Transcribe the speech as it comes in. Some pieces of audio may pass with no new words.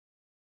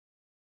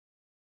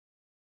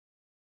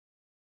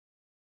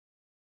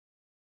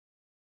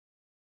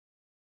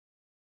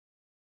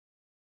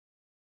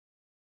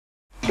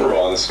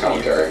on this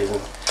commentary.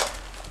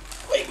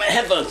 Wait, my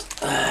headphones.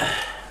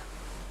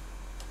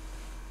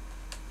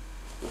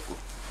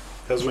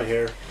 How's my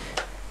hair?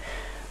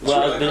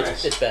 Well, really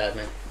nice. It's bad,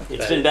 man.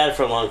 It's been bad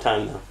for a long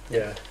time though.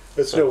 Yeah.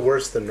 It's no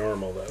worse than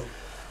normal, though.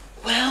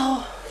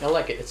 Well, I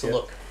like it. It's a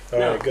look. All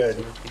right, good.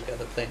 You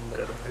got a thing,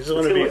 but I just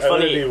want to be. I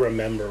want to be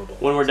rememberable.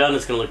 when we're done,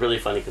 it's gonna look really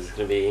funny because it's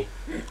gonna be.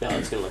 No,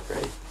 it's gonna look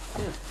great.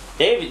 Yeah.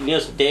 Dave, you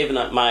know, Dave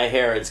and my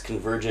hair is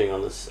converging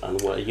on this on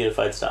what a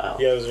unified style.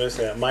 Yeah, I was going to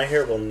say that. My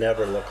hair will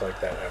never look like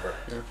that ever.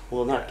 Yeah.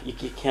 Well, not you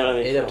can't. I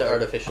mean, you'd have to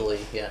artificially,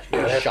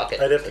 shock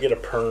it. I'd have to get a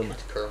perm.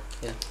 Curl.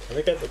 Yeah. I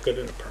think I'd look good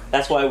in a perm.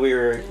 That's why we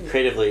were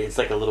creatively. It's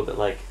like a little bit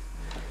like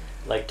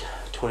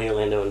Tony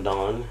Orlando and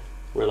Don.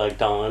 We're like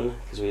Don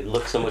because we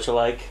look so much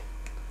alike,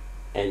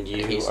 and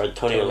you are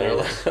Tony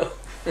Orlando.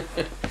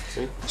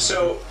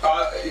 So,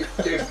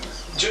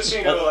 just so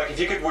you know, like if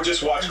you could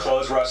just watch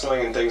clothes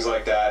rustling and things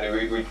like that,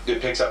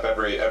 it picks up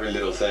every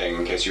little thing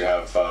in case you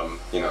have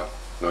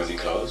noisy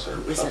clothes or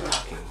Who's something. that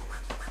talking?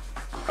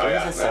 Oh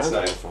yeah, Where's that that's sound coming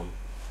nice. from?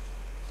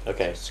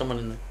 Okay. Someone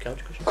in the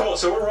couch cushion. Cool.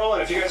 So we're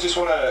rolling. If you guys just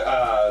want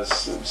to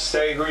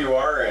say who you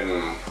are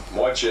and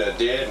what you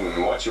did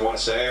and what you want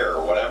to say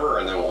or whatever,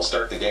 and then we'll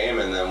start the game,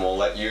 and then we'll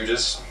let you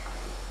just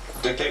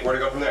dictate where to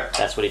go from there.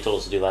 That's what he told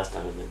us to do last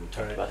time, and then we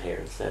talked about hair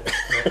instead.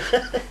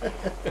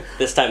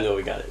 This time, though,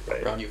 we got it.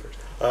 Right. Ron, you first.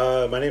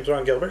 My name's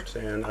Ron Gilbert,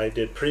 and I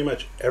did pretty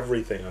much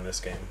everything on this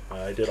game.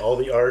 I did all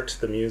the art,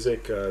 the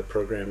music,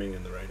 programming,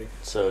 and the writing.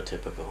 So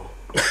typical.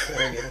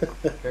 Very good.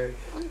 Very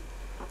good.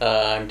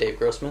 I'm Dave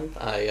Grossman.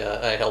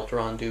 I helped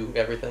Ron do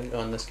everything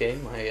on this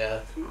game.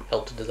 I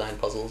helped design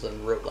puzzles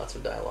and wrote lots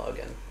of dialogue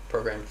and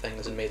programmed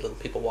things and made little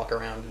people walk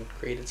around and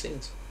created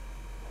scenes.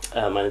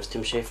 My name's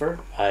Tim Schafer.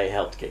 I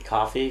helped get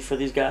coffee for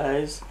these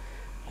guys,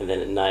 and then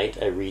at night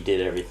I redid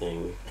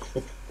everything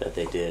that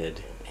they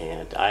did.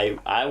 And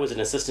I was an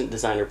assistant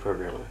designer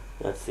programmer.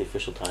 That's the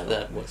official title.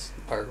 That was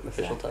our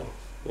official title.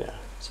 Yeah.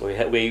 So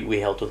we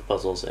helped with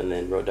puzzles and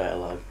then wrote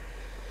dialogue,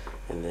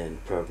 and then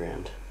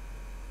programmed.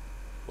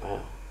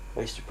 Wow.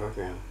 I used to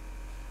program.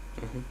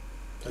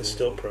 I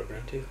still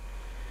program. Too.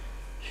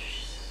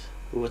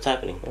 What's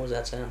happening? What was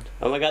that sound?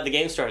 Oh my god, the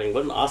game's starting.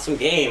 What an awesome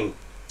game.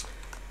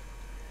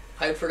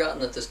 I had forgotten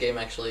that this game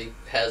actually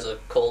has a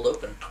cold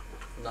open.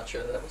 I'm not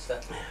sure that was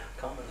that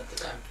common at the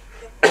time.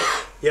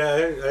 Yeah,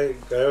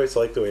 I always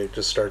like the way it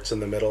just starts in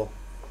the middle.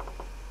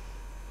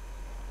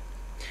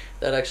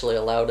 That actually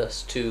allowed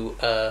us to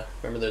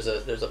remember.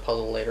 There's a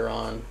puzzle later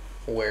on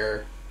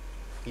where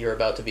you're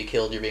about to be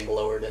killed. You're being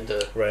lowered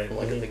into like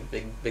a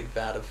big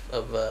vat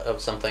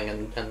of something,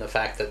 and the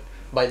fact that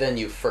by then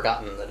you've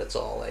forgotten that it's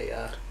all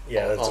a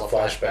that's all a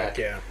flashback.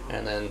 Yeah,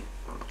 and then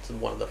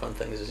one of the fun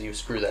things is you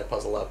screw that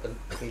puzzle up and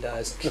he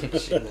dies. And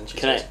then she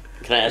Can says,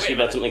 I ask you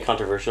about something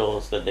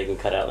controversial so that they can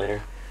cut out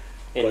later?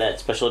 In that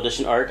special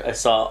edition art, I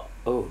saw.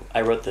 Oh,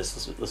 I wrote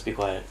this. Let's be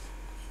quiet.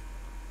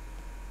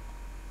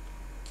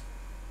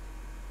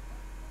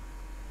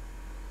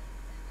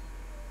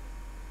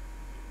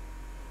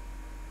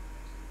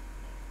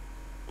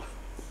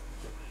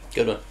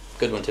 Good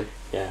one, Tim.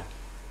 Yeah,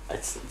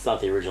 it's not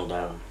the original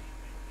dialogue.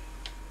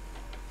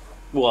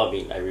 Well, I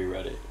mean, I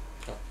rewrote it.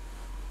 Oh.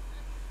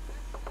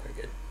 Very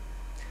good.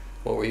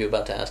 What were you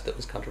about to ask that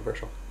was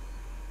controversial?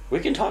 We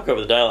can talk over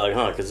the dialogue,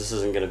 huh? Because this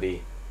isn't going to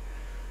be...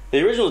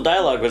 The original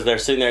dialogue was they're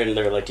sitting there and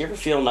they're like, do you ever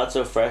feel not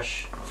so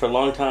fresh? For a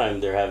long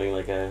time, they're having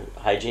like a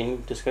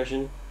hygiene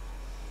discussion.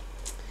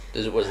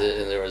 There was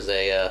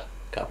a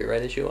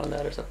copyright issue on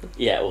that or something?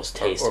 Yeah, it was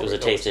taste. It was a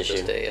taste issue.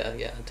 Just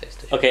a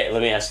taste issue. Okay,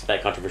 let me ask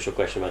that controversial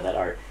question about that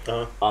art.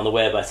 On the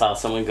web, I saw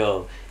someone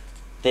go,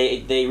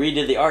 they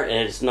redid the art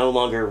and it's no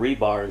longer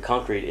rebar and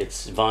concrete,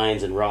 it's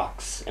vines and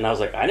rocks. And I was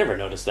like, I never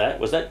noticed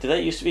that. Did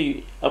that used to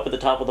be up at the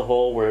top of the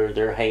hole where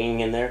they're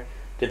hanging in there?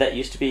 Did that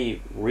used to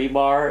be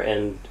rebar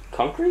and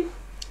concrete?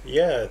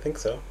 Yeah, I think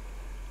so.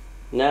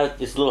 Now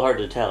it's a little hard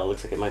to tell. It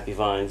looks like it might be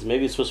vines.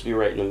 Maybe it's supposed to be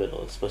right in the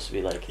middle. It's supposed to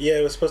be like... Yeah,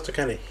 it was supposed to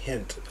kind of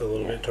hint a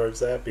little bit towards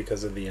that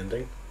because of the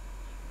ending.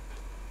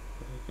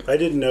 I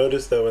didn't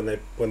notice though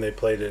when they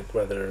played it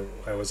whether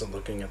I wasn't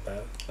looking at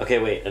that. Okay,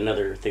 wait.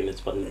 Another thing that's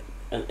button.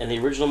 And the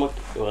original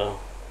monkey. Well,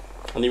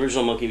 on the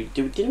original monkey,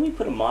 didn't we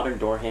put a modern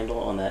door handle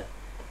on that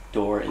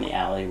door in the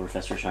alley where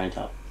Fester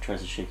Shinetop tries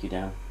to shake you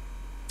down?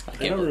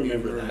 I don't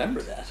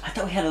remember that. I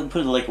thought we had to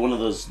put like one of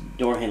those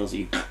door handles that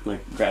you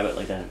like grab it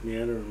like that. Yeah, I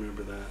don't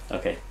remember that.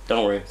 Okay,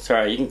 don't worry.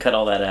 Sorry, you can cut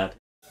all that out.